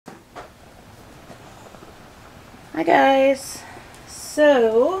Hi guys.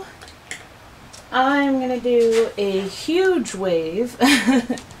 So I'm gonna do a huge wave.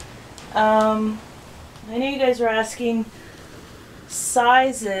 I know you guys were asking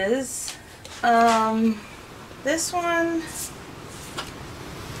sizes. This one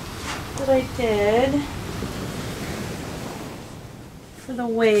that I did for the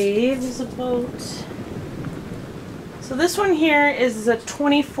wave is about, so this one here is a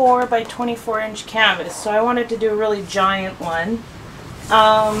 24 by 24 inch canvas, so I wanted to do a really giant one.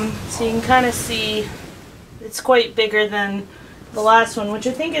 So you can kind of see it's quite bigger than the last one, which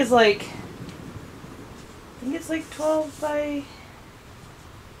I think is like, I think it's like 12 by,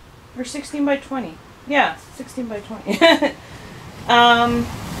 or 16 by 20. Yeah, 16 by 20.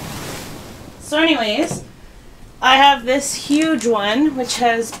 So anyways, I have this huge one which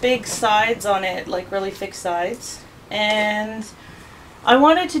has big sides on it, like really thick sides, and I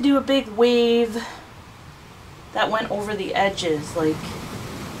wanted to do a big wave that went over the edges, like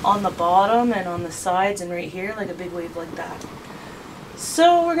on the bottom and on the sides and right here, like a big wave like that.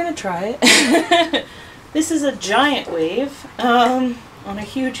 So we're gonna try it. This is a giant wave on a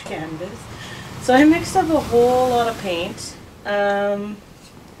huge canvas. So I mixed up a whole lot of paint. I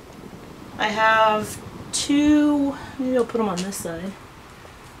have two, maybe I'll put them on this side,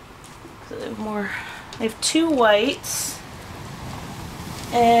 so they have more. I have two whites,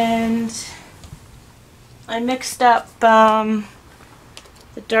 and I mixed up the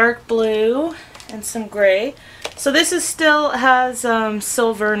dark blue and some gray. So this is still has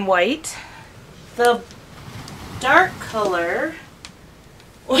silver and white. The dark color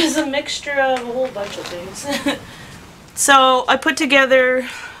was a mixture of a whole bunch of things. So I put together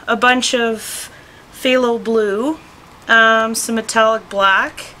a bunch of phthalo blue, some metallic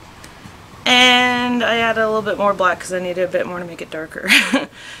black, and I added a little bit more black because I needed a bit more to make it darker.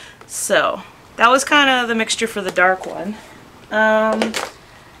 So that was kind of the mixture for the dark one.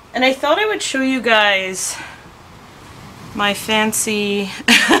 And I thought I would show you guys my fancy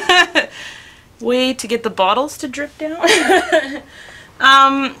way to get the bottles to drip down.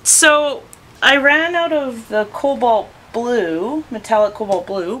 So I ran out of the cobalt blue, metallic cobalt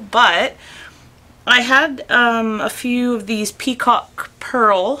blue, but I had a few of these Peacock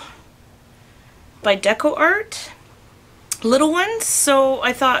Pearl by Deco Art, little ones, so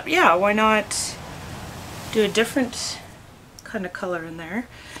I thought, yeah, why not do a different kind of color in there.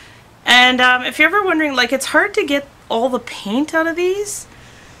 And if you're ever wondering, like, it's hard to get all the paint out of these,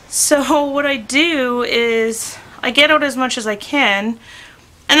 so what I do is I get out as much as I can,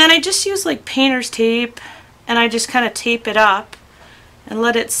 and then I just use like painter's tape, and I just kind of tape it up and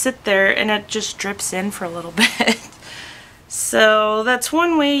let it sit there, and it just drips in for a little bit. So that's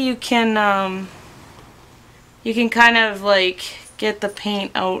one way you can kind of like get the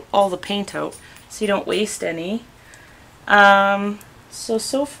paint out, all the paint out, so you don't waste any.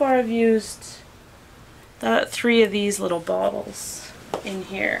 So far I've used 3 of these little bottles in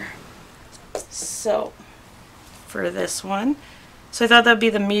here. So for this one, so I thought that'd be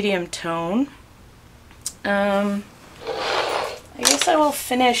the medium tone. I guess I will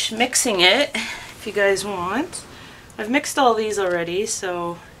finish mixing it if you guys want. I've mixed all these already,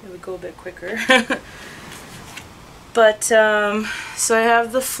 so it would go a bit quicker. But so I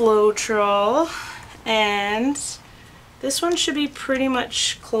have the Floetrol, and this one should be pretty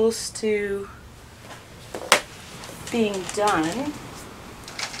much close to being done.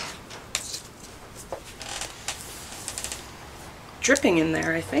 Dripping in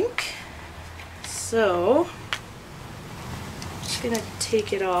there, I think. So I'm just gonna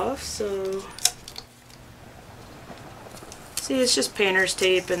take it off. So see, it's just painter's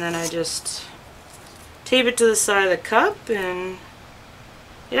tape, and then I just tape it to the side of the cup, and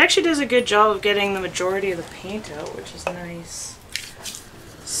it actually does a good job of getting the majority of the paint out, which is nice.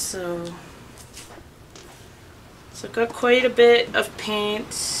 So I've got quite a bit of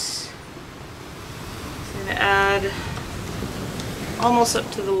paint. So I'm gonna add almost up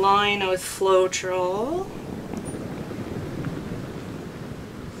to the line with Floetrol.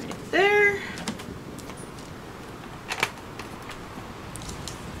 Right there.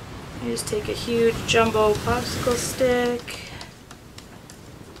 I just take a huge jumbo popsicle stick.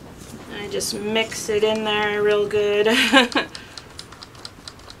 I just mix it in there real good.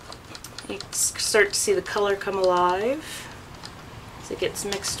 You start to see the color come alive as it gets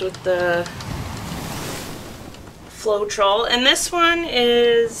mixed with the Floetrol. And this one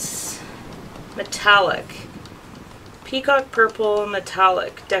is metallic. Peacock Purple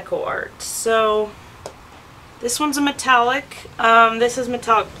Metallic Deco Art. So this one's a metallic. This has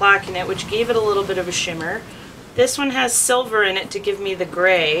metallic black in it, which gave it a little bit of a shimmer. This one has silver in it to give me the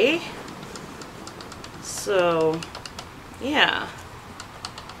gray. So yeah,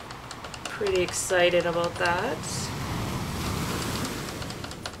 pretty excited about that.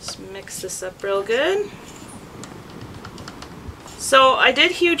 Just mix this up real good. So I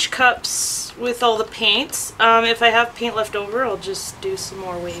did huge cups with all the paints. If I have paint left over, I'll just do some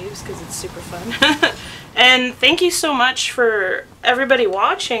more waves because it's super fun. And thank you so much for everybody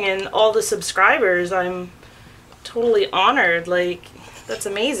watching and all the subscribers. I'm totally honored. Like, that's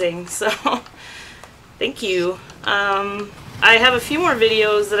amazing. So thank you. I have a few more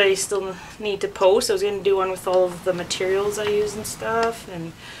videos that I still need to post. I was going to do one with all of the materials I use and stuff.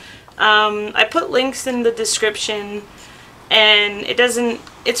 And I put links in the description. And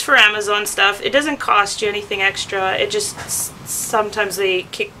it's for Amazon stuff. It doesn't cost you anything extra. It just, sometimes they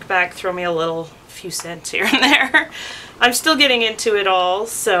kick back, throw me a few cents here and there. I'm still getting into it all,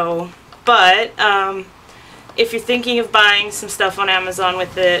 so, but if you're thinking of buying some stuff on Amazon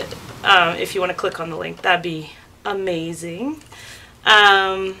with it, if you want to click on the link, that'd be amazing.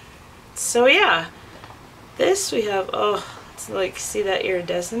 So yeah, this we have, oh, it's like, see that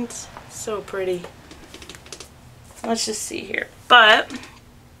iridescent? So pretty. Let's just see here. But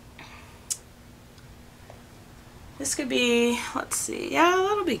this could be, let's see, yeah,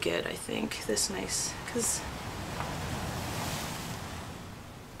 that'll be good, I think. This nice, because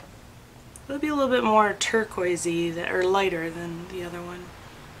it'll be a little bit more turquoisey or lighter than the other one.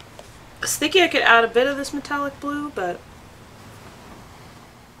 I was thinking I could add a bit of this metallic blue, but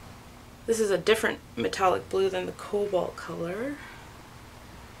this is a different metallic blue than the cobalt color.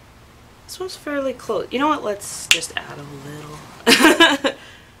 This one's fairly close. You know what? Let's just add a little.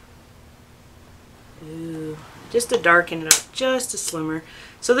 Ooh, just to darken it up, just a slimmer.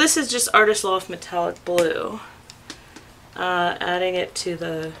 So this is just Artist Loft Metallic Blue. Adding it to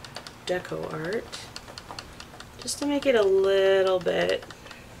the deco art, just to make it a little bit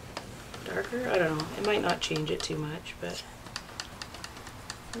darker. I don't know. It might not change it too much, but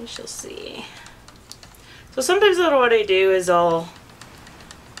we shall see. So sometimes what I do is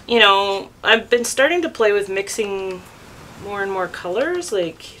you know, I've been starting to play with mixing more and more colors,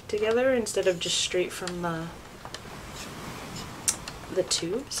 like, together instead of just straight from the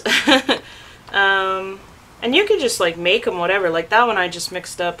tubes. And you can just, like, make them whatever. Like, that one I just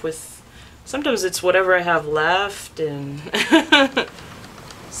mixed up with, sometimes it's whatever I have left, and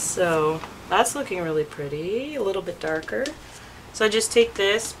so that's looking really pretty, a little bit darker. So I just take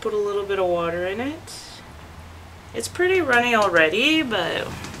this, put a little bit of water in it. It's pretty runny already, but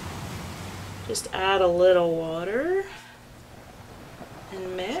just add a little water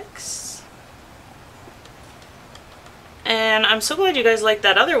and mix. And I'm so glad you guys like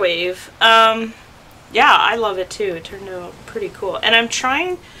that other wave. Yeah, I love it too. It turned out pretty cool. And I'm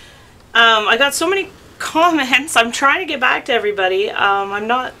trying, I got so many comments. I'm trying to get back to everybody. I'm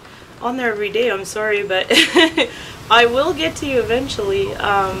not on there every day, I'm sorry, but I will get to you eventually,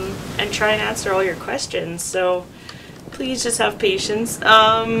 and try and answer all your questions. So please just have patience.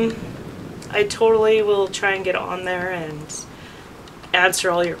 I totally will try and get on there and answer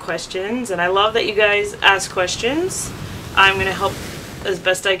all your questions, and I love that you guys ask questions. I'm going to help as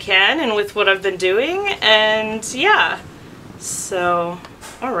best I can and with what I've been doing, and yeah. So,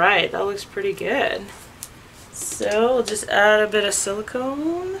 alright, that looks pretty good. So, we'll just add a bit of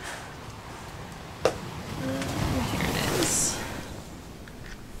silicone. Here it is.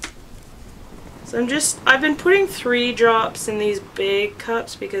 So I've been putting 3 drops in these big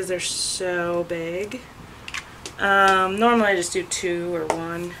cups because they're so big. Normally I just do 2 or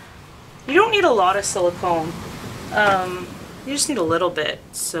 1. You don't need a lot of silicone. You just need a little bit.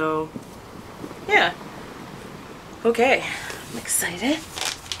 So, yeah. Okay, I'm excited.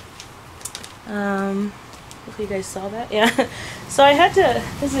 Hopefully you guys saw that. Yeah. So I had to,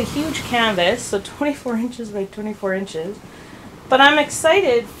 this is a huge canvas, so 24 inches by 24 inches. But I'm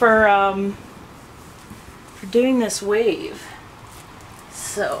excited for doing this wave.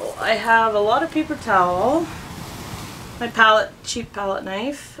 So I have a lot of paper towel, my cheap palette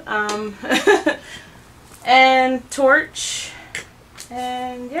knife, and torch,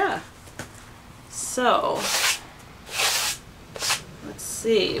 and yeah. So let's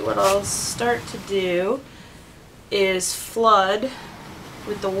see, what I'll start to do is flood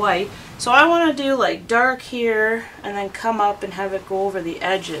with the white. So I want to do like dark here and then come up and have it go over the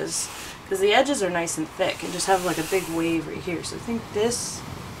edges, because the edges are nice and thick, and just have like a big wave right here. So I think this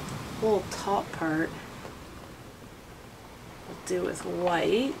whole top part I'll do with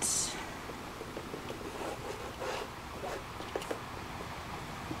white.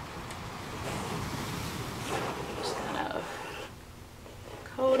 Just kind of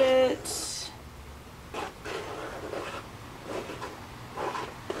coat it.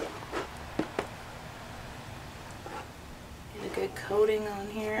 light coating on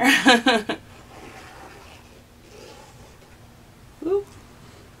here. Woo.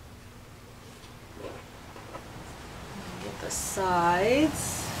 Get the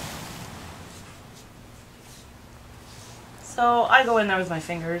sides. So I go in there with my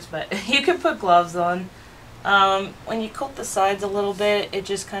fingers, but you can put gloves on. When you coat the sides a little bit, it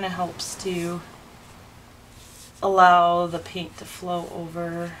just kind of helps to allow the paint to flow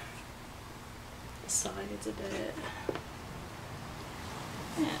over the sides a bit.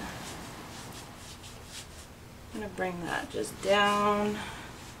 Yeah. I'm going to bring that just down.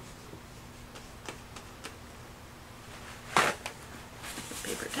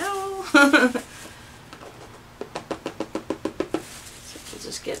 Paper towel. So we'll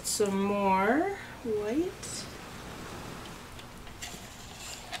just get some more white.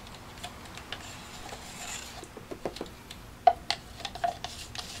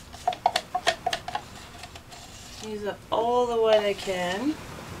 Use up all the white I can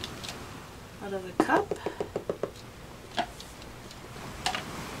out of the cup.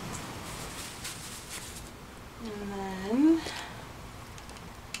 And then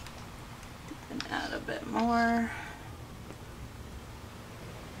add a bit more.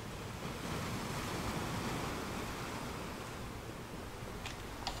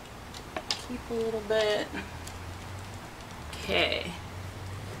 Keep a little bit. Okay.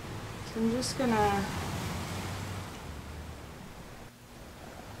 So I'm just gonna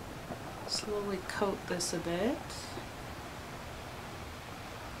slowly coat this a bit.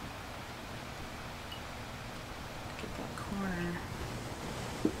 Get that corner.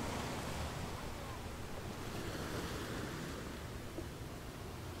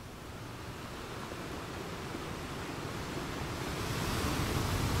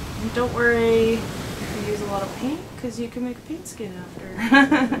 And don't worry if you use a lot of paint, because you can make a paint skin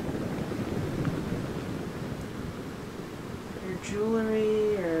after. Your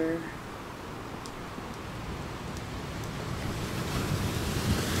jewelry or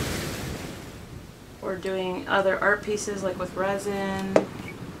doing other art pieces like with resin. I'm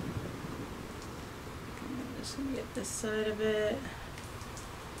just gonna get this side of it.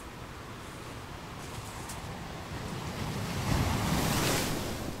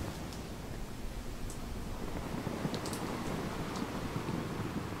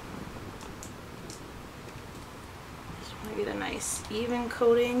 Just want to get a nice even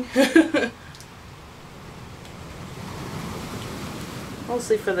coating.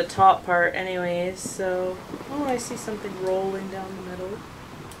 Mostly for the top part anyways, so... Oh, I see something rolling down the middle.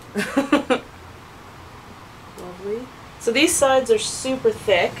 Lovely. So these sides are super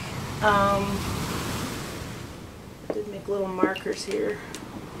thick. I did make little markers here.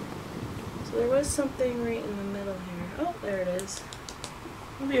 So there was something right in the middle here. Oh, there it is.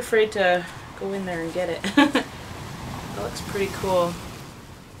 Don't be afraid to go in there and get it. That looks pretty cool.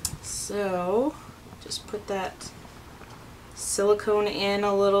 So, just put that silicone in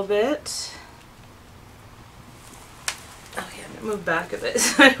a little bit. Okay, I'm gonna move back a bit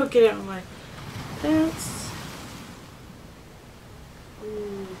so I don't get it on my pants.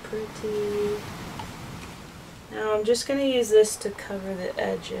 Ooh, pretty. Now I'm just gonna use this to cover the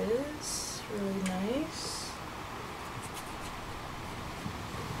edges. Really nice.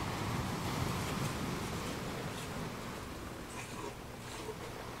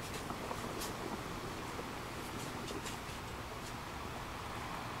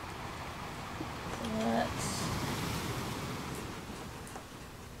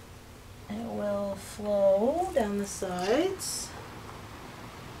 Flow down the sides.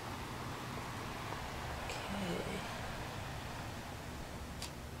 Okay.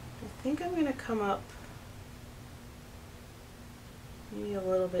 I think I'm going to come up maybe a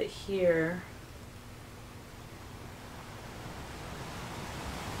little bit here.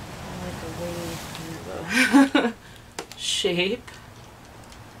 I like a wave kind of a shape.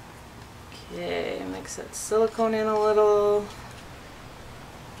 Okay, mix that silicone in a little.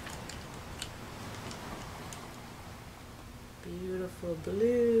 Beautiful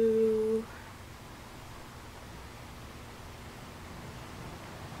blue.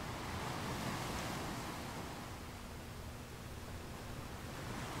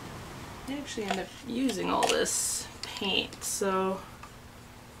 I actually end up using all this paint, so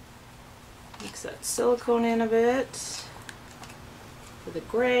mix that silicone in a bit for the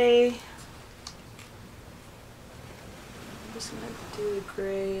gray. I'm just going to do the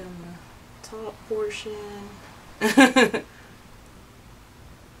gray on the top portion.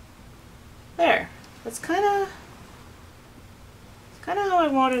 There. That's kind of how I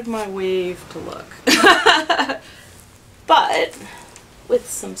wanted my wave to look. But with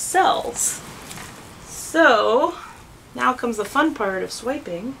some cells. So Now comes the fun part of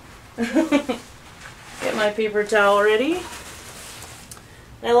swiping. Get my paper towel ready.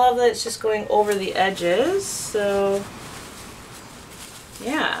 I love that it's just going over the edges, so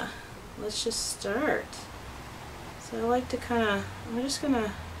yeah, let's just start. So I like to I'm just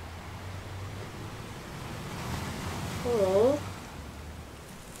gonna pull.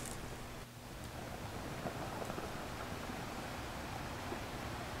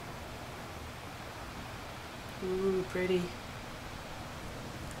 Ooh, pretty.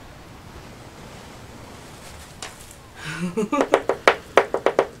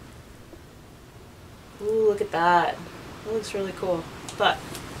 Ooh, look at that. That looks really cool. But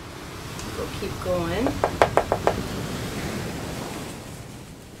we'll keep going.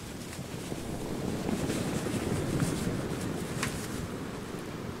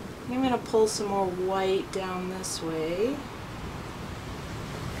 I'm going to pull some more white down this way.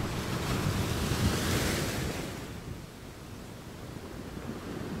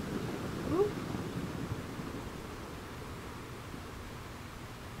 Ooh.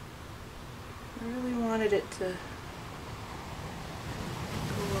 I really wanted it to go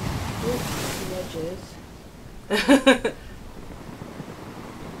up the edges.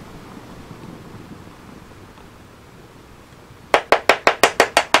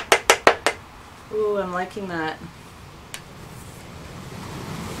 Ooh, I'm liking that.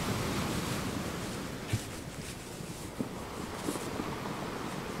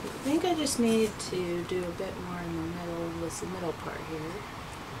 I think I just need to do a bit more in the middle, this middle part here.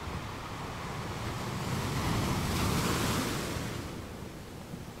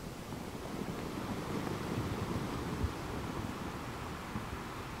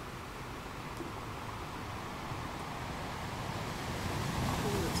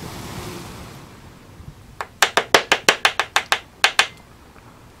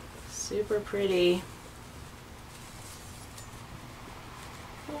 Super pretty.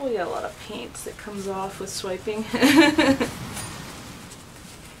 Oh, we got a lot of paint that comes off with swiping. I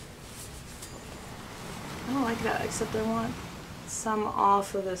don't like that, except I want some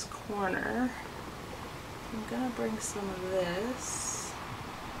off of this corner. I'm gonna bring some of this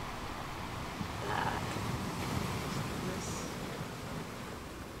back.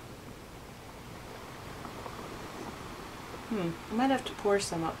 I might have to pour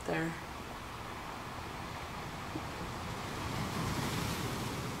some up there.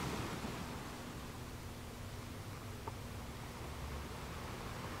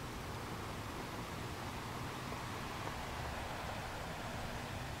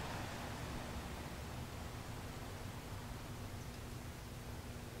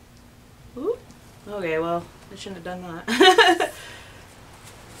 Ooh. Okay, well, I shouldn't have done that.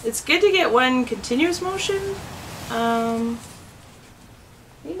 It's good to get one continuous motion.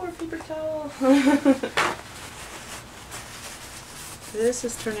 Need more paper towel. This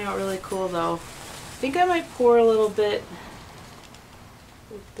is turning out really cool though. I think I might pour a little bit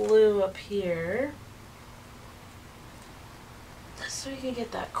of blue up here. Just so you can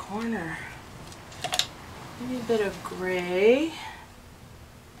get that corner. Maybe a bit of gray.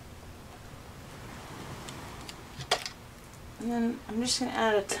 And then I'm just going to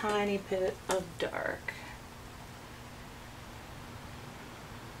add a tiny bit of dark.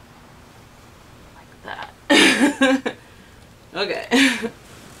 That. Okay.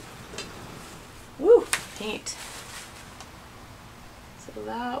 Woo, paint. So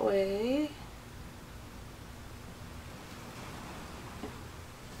that way.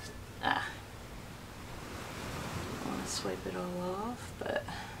 I want to swipe it all off, but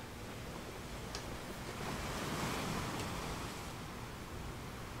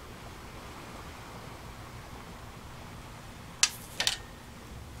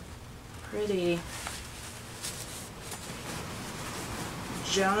pretty.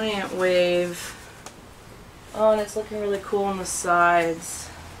 Giant wave. Oh, and it's looking really cool on the sides.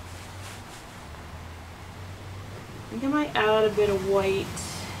 I think I might add a bit of white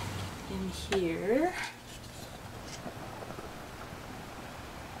in here.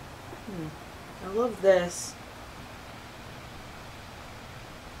 I love this.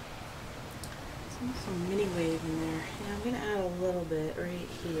 Some mini wave in there. Yeah, I'm gonna add a little bit right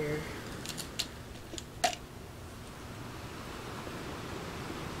here.